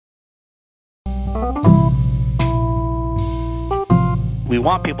We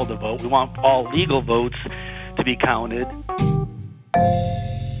want people to vote. We want all legal votes to be counted.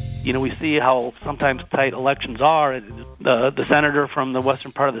 You know, we see how sometimes tight elections are. The senator from the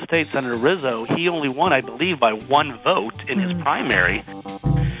western part of the state, Senator Rizzo, he only won, I believe, by one vote in his primary.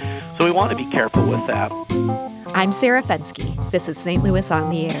 So we want to be careful with that. I'm Sarah Fenske. This is St. Louis on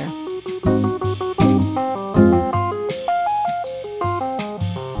the Air.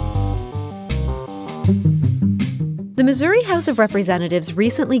 The Missouri House of Representatives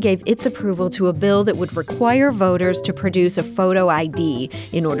recently gave its approval to a bill that would require voters to produce a photo ID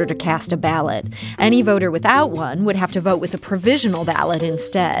in order to cast a ballot. Any voter without one would have to vote with a provisional ballot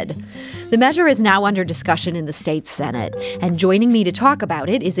instead. The measure is now under discussion in the state Senate, and joining me to talk about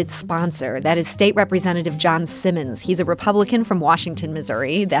it is its sponsor. That is State Representative John Simmons. He's a Republican from Washington,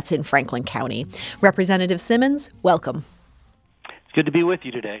 Missouri. That's in Franklin County. Representative Simmons, welcome. Good to be with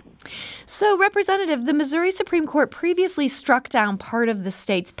you today. So, Representative, the Missouri Supreme Court previously struck down part of the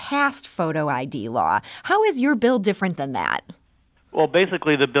state's past photo ID law. How is your bill different than that? Well,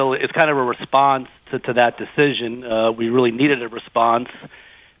 basically, the bill is kind of a response to that decision. We really needed a response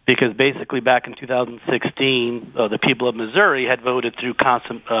because basically back in 2016, the people of Missouri had voted through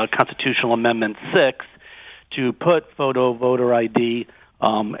Constitutional Amendment 6 to put photo voter ID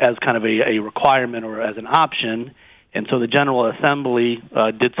as kind of a requirement or as an option. And so the General Assembly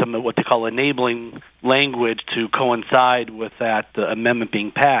did some of what they call enabling language to coincide with that amendment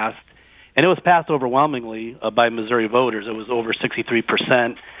being passed. And it was passed overwhelmingly by Missouri voters. It was over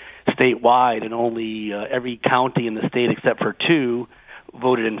 63% statewide, and only every county in the state except for 2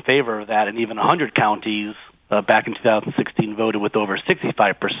 voted in favor of that, and even 100 counties back in 2016 voted with over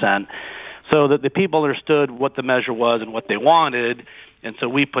 65%. So that the people understood what the measure was and what they wanted, and so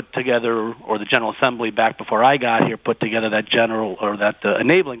we put together, or the General Assembly back before I got here, put together that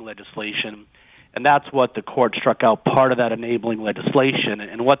enabling legislation, and that's what the court struck out, part of that enabling legislation.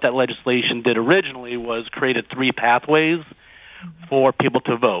 And what that legislation did originally was created 3 pathways for people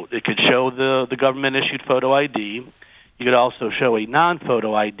to vote. It could show the government-issued photo ID. You could also show a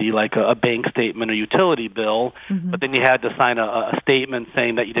non-photo ID, like a bank statement or utility bill, but then you had to sign a statement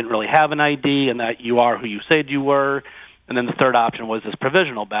saying that you didn't really have an ID and that you are who you said you were. And then the third option was this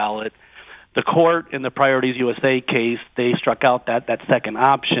provisional ballot. The court in the Priorities USA case, they struck out that second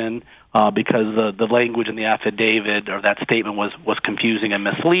option because the language in the affidavit or that statement was confusing and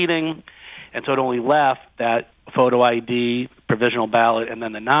misleading. And so it only left that photo ID, provisional ballot, and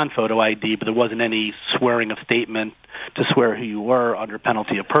then the non-photo ID, but there wasn't any swearing of statement to swear who you were under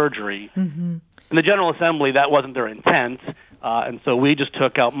penalty of perjury. In the General Assembly, that wasn't their intent, and so we just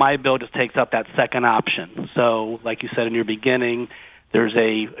took out, my bill just takes up that second option. So, like you said in your beginning, there's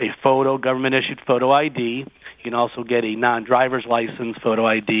a photo, government-issued photo ID. You can also get a non-driver's license photo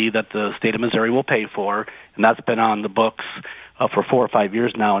ID that the state of Missouri will pay for, and that's been on the books for 4 or 5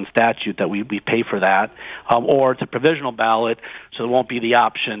 years now in statute that we pay for that. Or it's a provisional ballot, so there won't be the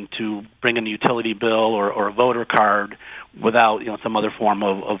option to bring in a utility bill or a voter card without some other form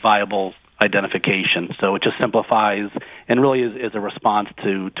of viable identification. So it just simplifies and really is a response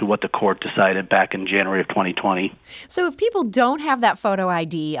to what the court decided back in January of 2020. So if people don't have that photo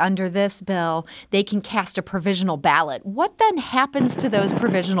ID under this bill, they can cast a provisional ballot. What then happens to those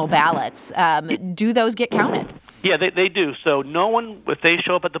provisional ballots? Do those get counted? Yeah, they do. So no one, if they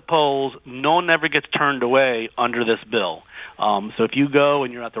show up at the polls, no one ever gets turned away under this bill. So if you go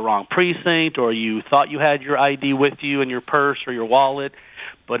and you're at the wrong precinct or you thought you had your ID with you in your purse or your wallet,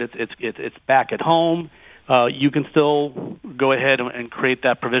 but it's back at home, you can still go ahead and create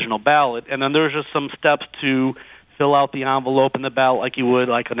that provisional ballot. And then there's just some steps to fill out the envelope in the ballot like you would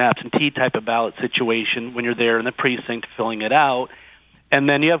like an absentee type of ballot situation when you're there in the precinct filling it out. And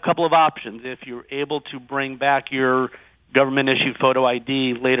then you have a couple of options. If you're able to bring back your government-issued photo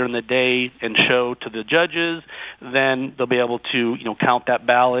ID later in the day and show to the judges, then they'll be able to count that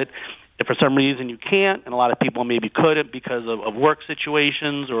ballot. If for some reason you can't, and a lot of people maybe couldn't because of work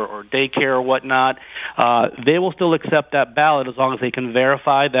situations or daycare or whatnot, they will still accept that ballot as long as they can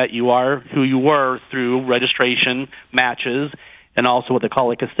verify that you are who you were through registration matches and also what they call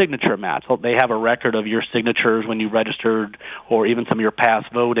like a signature match. So they have a record of your signatures when you registered or even some of your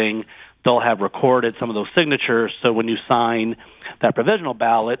past voting. They'll have recorded some of those signatures, so when you sign that provisional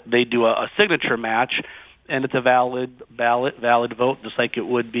ballot, they do a signature match. and it's a valid vote, just like it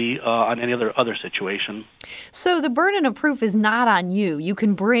would be on any other situation. So the burden of proof is not on you. You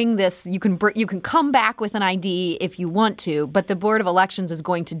can bring this. You can come back with an ID if you want to, but the Board of Elections is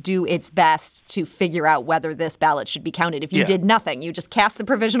going to do its best to figure out whether this ballot should be counted. If you did nothing, you just cast the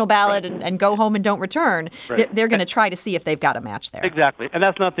provisional ballot and go home and don't return, they're going to try to see if they've got a match there. Exactly, and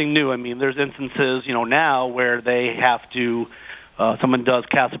that's nothing new. I mean, there's instances, now where they have to. Someone does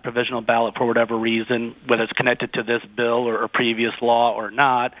cast a provisional ballot for whatever reason, whether it's connected to this bill or previous law or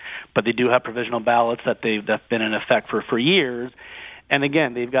not, but they do have provisional ballots that's been in effect for years. And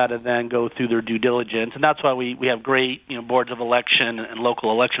again, they've got to then go through their due diligence, and that's why we have great boards of election and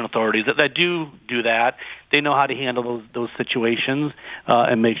local election authorities that do that. They know how to handle those situations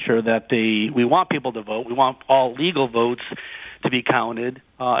and make sure that we want people to vote. We want all legal votes to be counted,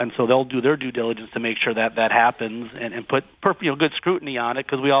 and so they'll do their due diligence to make sure that happens and put good scrutiny on it,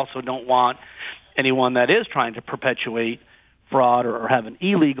 because we also don't want anyone that is trying to perpetuate fraud or have an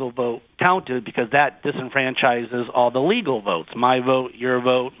illegal vote counted, because that disenfranchises all the legal votes. My vote, your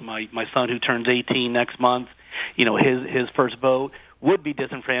vote, my son who turns 18 next month, his first vote would be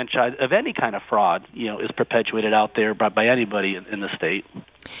disenfranchised if any kind of fraud, is perpetuated out there by anybody in the state.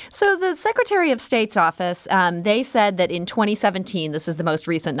 So the Secretary of State's office, they said that in 2017, this is the most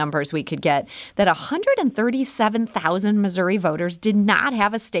recent numbers we could get, that 137,000 Missouri voters did not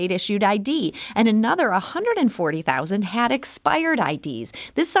have a state-issued ID, and another 140,000 had expired IDs.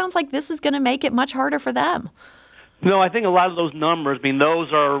 This sounds like this is going to make it much harder for them. No, I think a lot of those numbers,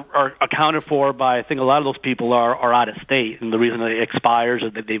 those are accounted for by, I think a lot of those people are out of state, and the reason it expires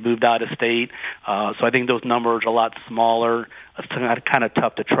is that they moved out of state. So I think those numbers are a lot smaller. It's kind of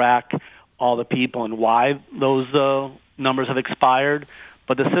tough to track all the people and why those numbers have expired.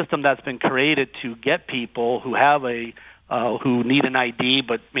 But the system that's been created to get people who have who need an ID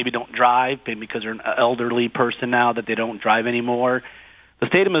but maybe don't drive, maybe because they're an elderly person now that they don't drive anymore. The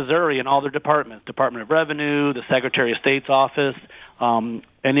state of Missouri and all their departments, Department of Revenue, the Secretary of State's office,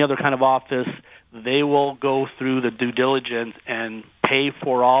 any other kind of office, they will go through the due diligence and pay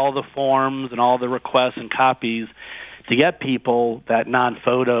for all the forms and all the requests and copies to get people that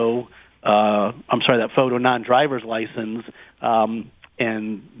photo non-driver's license,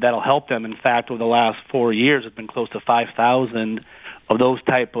 and that'll help them. In fact, over the last 4 years, it's been close to 5,000 of those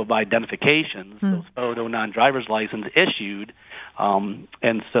type of identifications, those photo non-driver's license issued.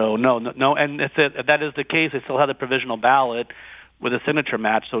 And so, no, and if that is the case, they still have the provisional ballot with a signature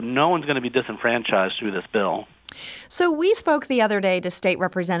match, so no one's going to be disenfranchised through this bill. So we spoke the other day to State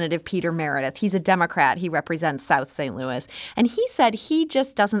Representative Peter Meredith. He's a Democrat. He represents South St. Louis. And he said he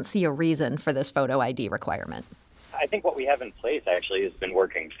just doesn't see a reason for this photo ID requirement. I think what we have in place actually has been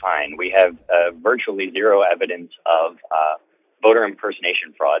working fine. We have virtually zero evidence of voter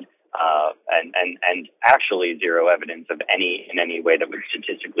impersonation fraud. And actually zero evidence of in any way that would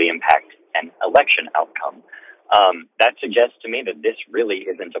statistically impact an election outcome. That suggests to me that this really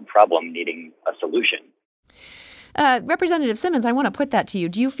isn't a problem needing a solution. Representative Simmons, I want to put that to you.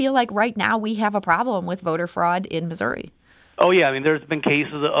 Do you feel like right now we have a problem with voter fraud in Missouri? Oh, yeah. There's been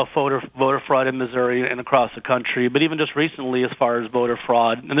cases of voter fraud in Missouri and across the country, but even just recently as far as voter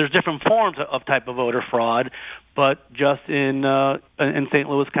fraud, and there's different forms of type of voter fraud, but just in St.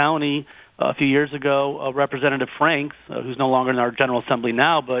 Louis County a few years ago, Representative Franks, who's no longer in our General Assembly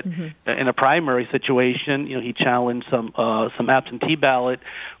now, but in a primary situation, he challenged some absentee ballot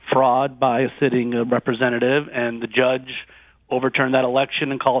fraud by a sitting representative, and the judge overturned that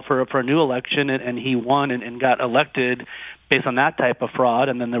election and called for a new election, and he won and got elected based on that type of fraud.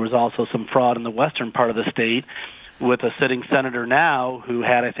 And then there was also some fraud in the western part of the state with a sitting senator now who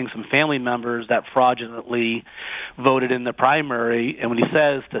had, I think, some family members that fraudulently voted in the primary. And when he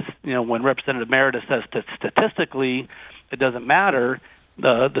says, when Representative Meredith says that statistically it doesn't matter,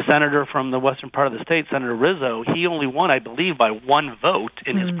 the senator from the western part of the state, Senator Rizzo, he only won, I believe, by one vote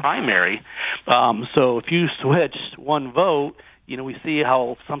in his primary. So if you switch one vote, we see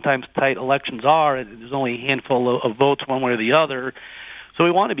how sometimes tight elections are, and there's only a handful of votes one way or the other. So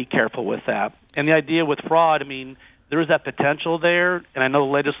we want to be careful with that. And the idea with fraud, there is that potential there, and I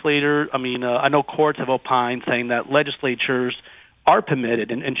know I know courts have opined saying that legislatures are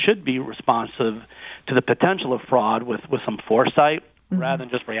permitted and should be responsive to the potential of fraud with some foresight rather than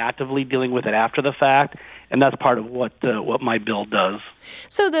just reactively dealing with it after the fact. and that's part of what my bill does.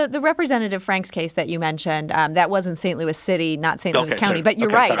 So the Representative Franks case that you mentioned, that wasn't St. Louis City, not St. Louis County, but you're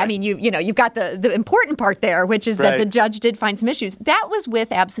right. Sorry. I mean, you've got the important part there, which is that the judge did find some issues. That was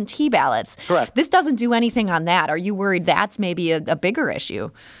with absentee ballots. Correct. This doesn't do anything on that. Are you worried that's maybe a bigger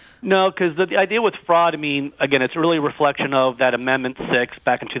issue? No, because the idea with fraud, I mean, again, it's really a reflection of that Amendment 6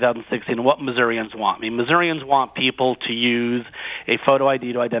 back in 2016 and what Missourians want. I mean, Missourians want people to use a photo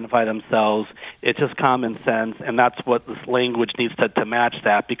ID to identify themselves. It's just common sense, and that's what this language needs to match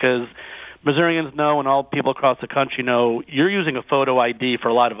that, because Missourians know, and all people across the country know, you're using a photo ID for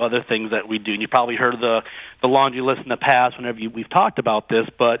a lot of other things that we do. And you probably heard the laundry list in the past whenever we've talked about this,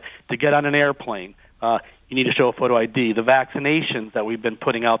 but to get on an airplane, you need to show a photo ID. The vaccinations that we've been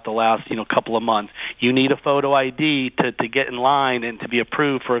putting out the last couple of months, you need a photo ID to get in line and to be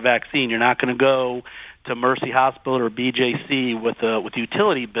approved for a vaccine. You're not going to go to Mercy Hospital or BJC with a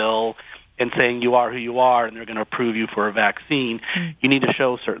utility bill and saying you are who you are and they're going to approve you for a vaccine. You need to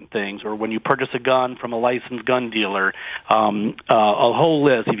show certain things. Or when you purchase a gun from a licensed gun dealer, a whole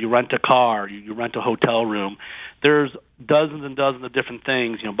list. If you rent a car, you rent a hotel room, there's dozens and dozens of different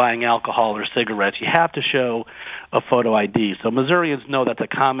things, buying alcohol or cigarettes. You have to show a photo ID. So Missourians know that's a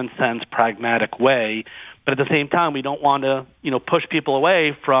common sense, pragmatic way, but at the same time, we don't want to, push people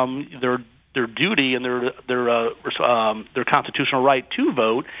away from their duty and their constitutional right to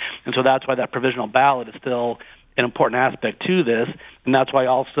vote. And so that's why that provisional ballot is still an important aspect to this. And that's why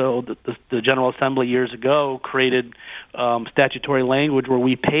also the General Assembly years ago created statutory language where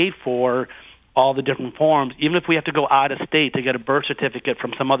we paid for all the different forms. Even if we have to go out of state to get a birth certificate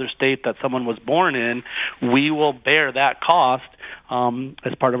from some other state that someone was born in, we will bear that cost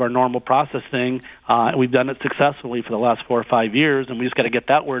as part of our normal processing. We've done it successfully for the last 4 or 5 years, and we just got to get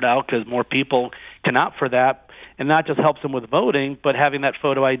that word out because more people can opt for that. And that just helps them with voting, but having that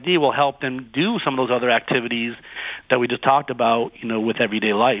photo ID will help them do some of those other activities that we just talked about, with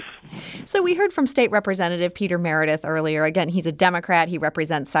everyday life. So we heard from State Representative Peter Meredith earlier. Again, he's a Democrat. He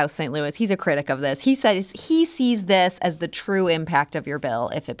represents South St. Louis. He's a critic of this. He says he sees this as the true impact of your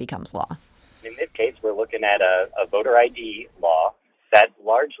bill if it becomes law. In this case, we're looking at a voter ID law that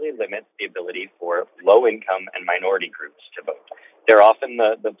largely limits the ability for low-income and minority groups to vote. They're often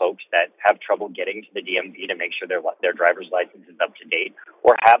the folks that have trouble getting to the DMV to make sure their driver's license is up to date,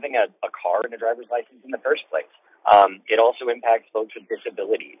 or having a car and a driver's license in the first place. It also impacts folks with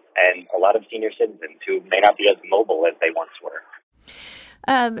disabilities and a lot of senior citizens who may not be as mobile as they once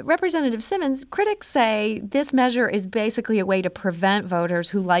were. Representative Simmons, critics say this measure is basically a way to prevent voters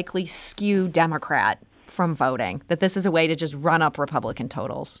who likely skew Democrat from voting, that this is a way to just run up Republican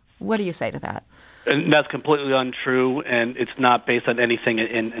totals. What do you say to that? And that's completely untrue, and it's not based on anything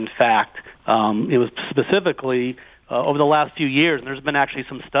in fact. It was specifically over the last few years, and there's been actually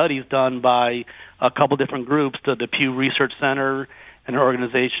some studies done by a couple different groups, the Pew Research Center and an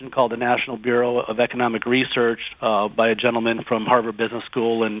organization called the National Bureau of Economic Research by a gentleman from Harvard Business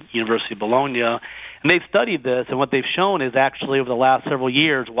School and University of Bologna. And they've studied this, and what they've shown is actually over the last several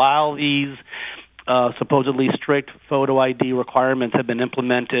years, while these supposedly strict photo ID requirements have been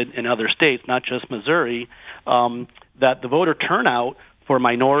implemented in other states, not just Missouri, that the voter turnout for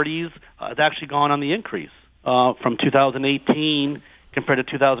minorities has actually gone on the increase. From 2018 compared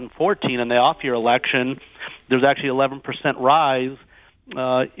to 2014, in the off-year election, there's actually 11% rise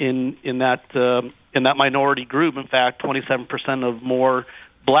in that minority group. In fact, 27% of more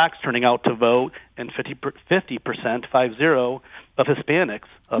blacks turning out to vote, and 50% of Hispanics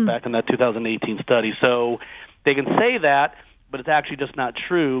back in that 2018 study. So they can say that, but it's actually just not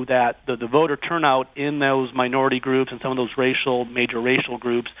true that the voter turnout in those minority groups and some of those major racial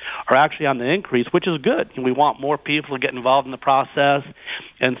groups are actually on the increase, which is good. And we want more people to get involved in the process.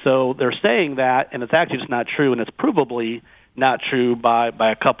 And so they're saying that, and it's actually just not true, and it's provably not true by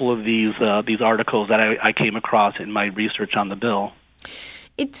a couple of these articles that I came across in my research on the bill.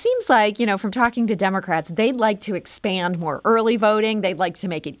 It seems like, from talking to Democrats, they'd like to expand more early voting. They'd like to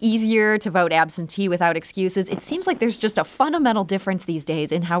make it easier to vote absentee without excuses. It seems like there's just a fundamental difference these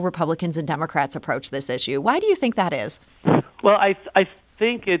days in how Republicans and Democrats approach this issue. Why do you think that is? Well, I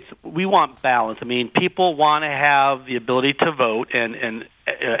think we want balance. I mean, people want to have the ability to vote and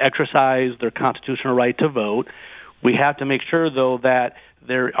exercise their constitutional right to vote. We have to make sure, though, that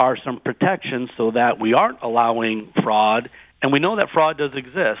there are some protections so that we aren't allowing fraud. And we know that fraud does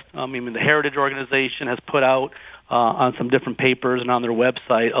exist. I mean, the Heritage Organization has put out on some different papers and on their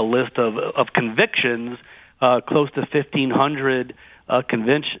website a list of convictions, close to 1,500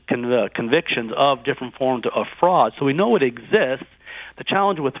 convictions of different forms of fraud. So we know it exists. The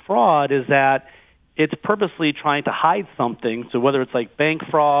challenge with fraud is that it's purposely trying to hide something. So whether it's like bank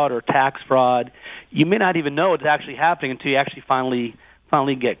fraud or tax fraud, you may not even know it's actually happening until you actually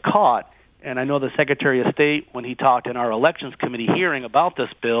finally get caught. And I know the Secretary of State, when he talked in our Elections Committee hearing about this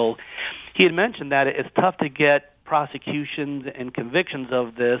bill, he had mentioned that it's tough to get prosecutions and convictions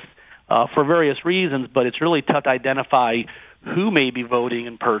of this for various reasons, but it's really tough to identify who may be voting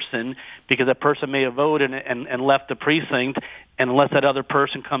in person, because a person may have voted and left the precinct, and unless that other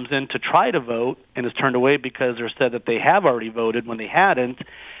person comes in to try to vote and is turned away because they're said that they have already voted when they hadn't,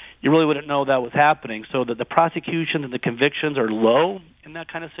 you really wouldn't know that was happening. So that the prosecutions and the convictions are low in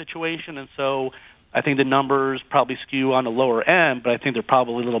that kind of situation, and so I think the numbers probably skew on the lower end, but I think they're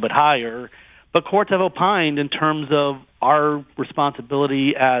probably a little bit higher. But courts have opined in terms of our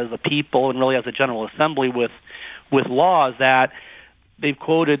responsibility as a people and really as a General Assembly with laws, that they've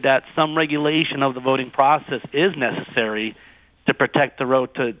quoted that some regulation of the voting process is necessary to protect the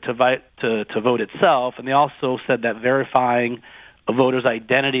right to vote itself. And they also said that verifying a voter's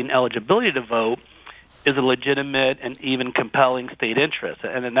identity and eligibility to vote is a legitimate and even compelling state interest.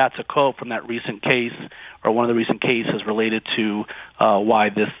 And then that's a quote from that recent case, or one of the recent cases related to why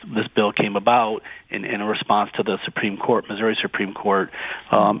this bill came about in a response to the Supreme Court, Missouri Supreme Court,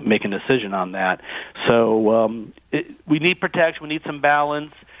 making a decision on that. So we need protection. We need some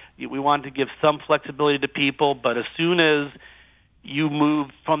balance. We want to give some flexibility to people, but as soon as you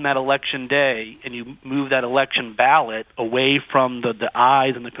move from that election day and you move that election ballot away from the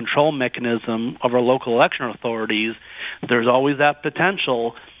eyes and the control mechanism of our local election authorities, there's always that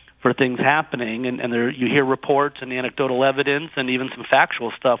potential for things happening. And there, you hear reports and anecdotal evidence and even some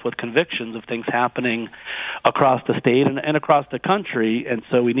factual stuff with convictions of things happening across the state and across the country. And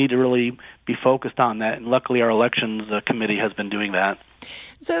so we need to really be focused on that. And luckily our elections committee has been doing that.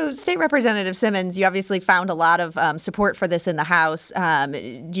 So, State Representative Simmons, you obviously found a lot of support for this in the House.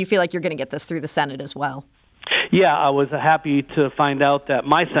 Do you feel like you're going to get this through the Senate as well? Yeah, I was happy to find out that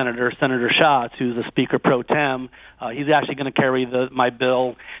my senator, Senator Schatz, who's the Speaker pro tem, he's actually going to carry my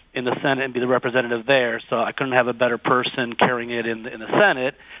bill in the Senate and be the representative there. So I couldn't have a better person carrying it in the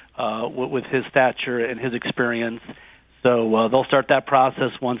Senate with his stature and his experience. So they'll start that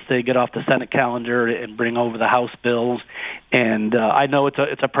process once they get off the Senate calendar and bring over the House bills. And I know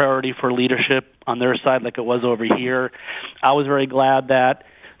it's a priority for leadership on their side, like it was over here. I was very glad that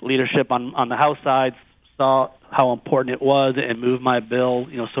leadership on the House side saw how important it was and moved my bill,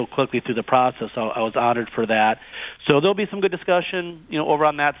 so quickly through the process. So I was honored for that. So there'll be some good discussion, over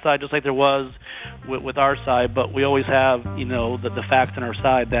on that side, just like there was with our side. But we always have, the facts on our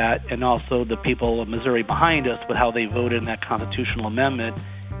side, and also the people of Missouri behind us with how they voted in that constitutional amendment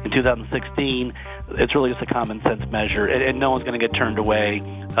in 2016. It's really just a common sense measure, and no one's going to get turned away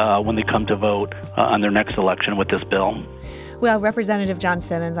when they come to vote on their next election with this bill. Well, Representative John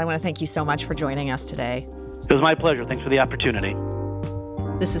Simmons, I want to thank you so much for joining us today. It was my pleasure. Thanks for the opportunity.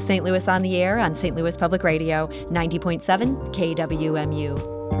 This is St. Louis on the Air on St. Louis Public Radio, 90.7 KWMU.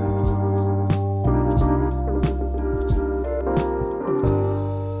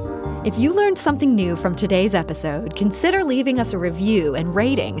 If you learned something new from today's episode, consider leaving us a review and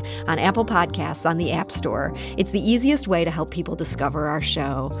rating on Apple Podcasts on the App Store. It's the easiest way to help people discover our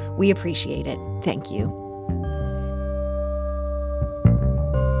show. We appreciate it. Thank you.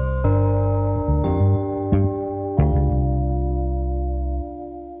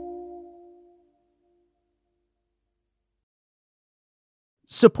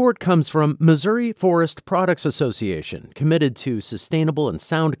 Support comes from Missouri Forest Products Association, committed to sustainable and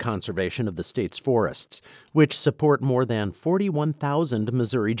sound conservation of the state's forests, which support more than 41,000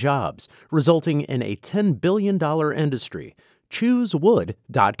 Missouri jobs, resulting in a $10 billion industry.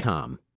 ChooseWood.com.